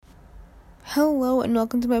Hello and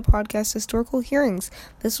welcome to my podcast, Historical Hearings.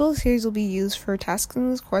 This whole series will be used for tasks in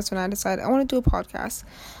this course when I decide I want to do a podcast.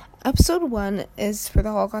 Episode 1 is for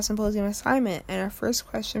the Holocaust Symposium assignment, and our first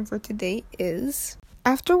question for today is: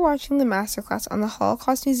 after watching the masterclass on the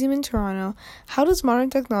Holocaust Museum in Toronto, how does modern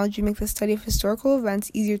technology make the study of historical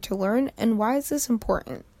events easier to learn, and why is this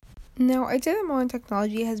important? Now, I'd say that modern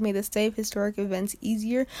technology has made the study of historic events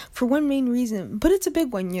easier for one main reason, but it's a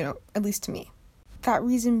big one, at least to me. That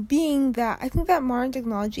reason being that I think that modern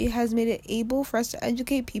technology has made it able for us to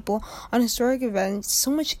educate people on historic events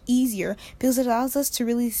so much easier because it allows us to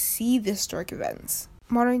really see the historic events.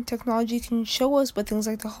 Modern technology can show us what things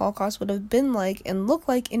like the Holocaust would have been like and look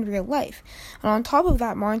like in real life. And on top of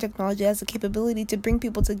that, modern technology has the capability to bring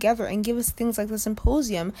people together and give us things like the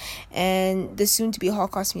symposium and the soon-to-be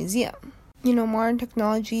Holocaust Museum. Modern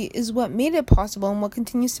technology is what made it possible and what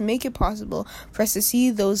continues to make it possible for us to see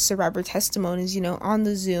those survivor testimonies, on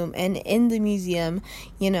the Zoom and in the museum,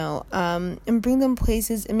 and bring them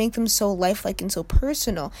places and make them so lifelike and so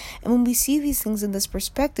personal. And when we see these things in this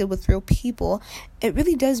perspective with real people, it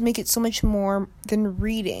really does make it so much more than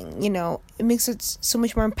reading, it makes it so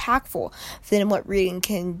much more impactful than what reading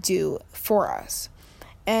can do for us.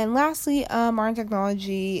 And lastly, modern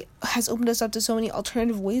technology has opened us up to so many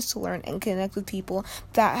alternative ways to learn and connect with people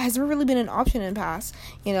that has never really been an option in the past.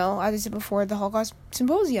 As I said before, the Holocaust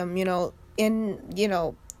Symposium,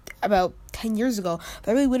 about 10 years ago,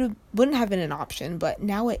 that really wouldn't have been an option, but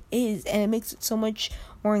now it is, and it makes it so much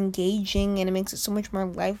more engaging, and it makes it so much more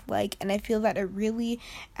lifelike, and I feel that it really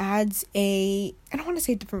adds I don't want to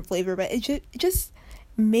say a different flavor, but it just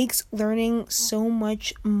makes learning so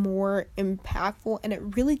much more impactful, and it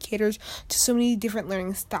really caters to so many different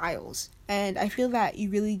learning styles, and I feel that you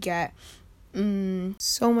really get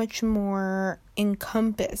so much more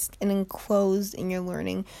encompassed and enclosed in your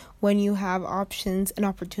learning when you have options and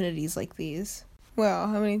opportunities like these. Well,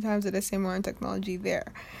 how many times did I say modern technology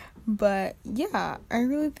there? But yeah, I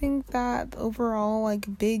really think that the overall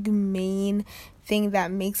big main thing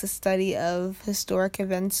that makes the study of historic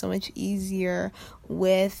events so much easier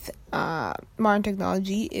with modern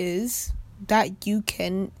technology is that you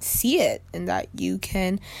can see it and that you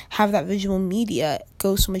can have that visual media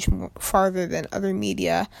go so much more farther than other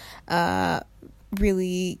media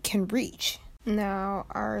really can reach. Now,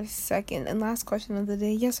 our second and last question of the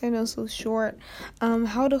day. Yes, I know, so short.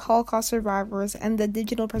 How do Holocaust survivors and the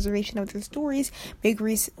digital preservation of their stories make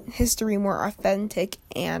history more authentic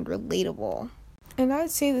and relatable? And I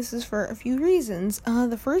would say this is for a few reasons.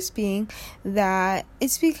 The first being that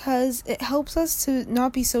it's because it helps us to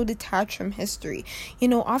not be so detached from history.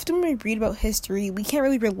 Often when we read about history, we can't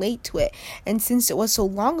really relate to it. And since it was so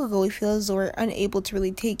long ago, we feel as though we're unable to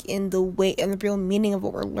really take in the weight and the real meaning of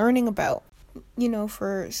what we're learning about.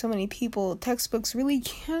 For so many people, textbooks really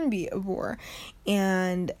can be a bore.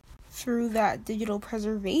 And through that digital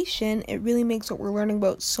preservation, it really makes what we're learning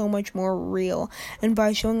about so much more real. And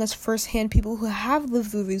by showing us firsthand people who have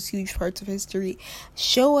lived through these huge parts of history,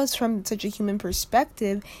 show us from such a human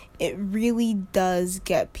perspective, it really does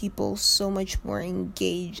get people so much more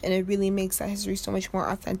engaged, and it really makes that history so much more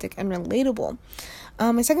authentic and relatable.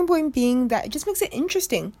 My second point being that it just makes it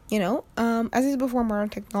interesting, as I said before, modern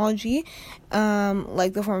technology,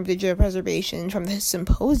 like the form of digital preservation from the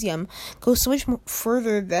symposium, goes so much more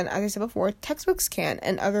further than, as I said before, textbooks can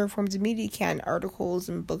and other forms of media can, articles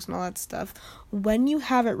and books and all that stuff. When you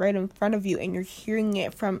have it right in front of you and you're hearing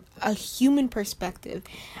it from a human perspective,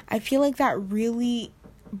 I feel like that really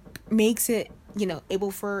makes it, able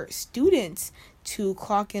for students to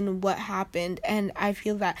clock in what happened, and I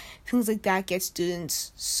feel that things like that get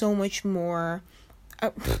students so much more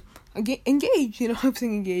engaged. I'm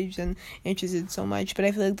saying engaged and interested so much, but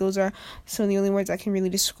I feel like those are some of the only words I can really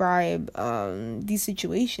describe these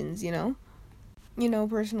situations.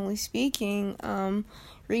 Personally speaking,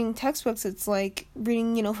 reading textbooks, it's like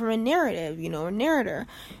reading from a narrative, a narrator,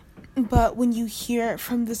 but when you hear it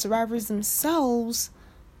from the survivors themselves,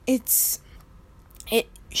 it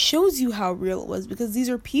shows you how real it was, because these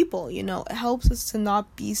are people. It helps us to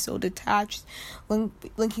not be so detached.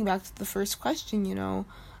 Linking back to the first question,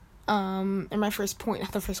 and my first point,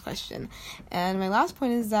 not the first question. And my last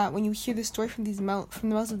point is that when you hear the story from the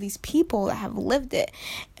mouths of these people that have lived it,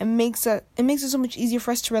 it makes it so much easier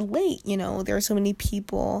for us to relate. There are so many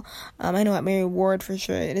people. I know at Mary Ward, for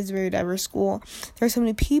sure, it is a very diverse school. There are so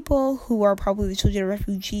many people who are probably the children of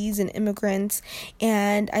refugees and immigrants,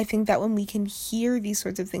 and I think that when we can hear these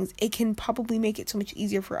sorts of things, it can probably make it so much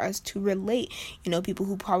easier for us to relate. People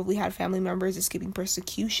who probably had family members escaping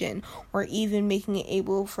persecution, or even making it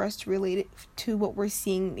able for us to relate it to what we're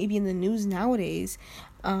seeing maybe in the news nowadays.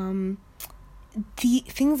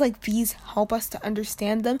 things like these help us to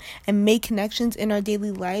understand them and make connections in our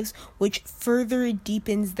daily lives, which further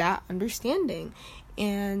deepens that understanding.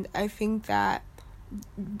 And I think that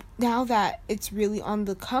now that it's really on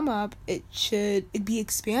the come up, it be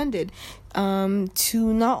expanded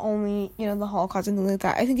to not only, the Holocaust and things like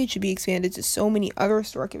that. I think it should be expanded to so many other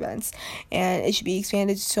historic events, and it should be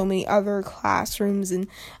expanded to so many other classrooms and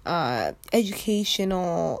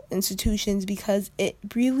educational institutions, because it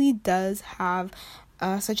really does have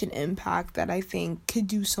such an impact that I think could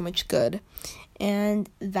do so much good. And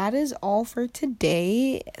that is all for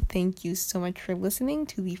today. Thank you so much for listening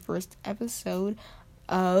to the first episode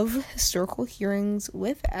of Historical Hearings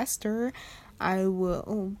with Esther. I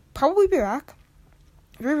will probably be back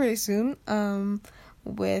very, very soon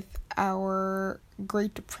with our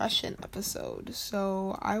Great Depression episode.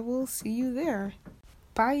 So I will see you there.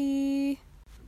 Bye.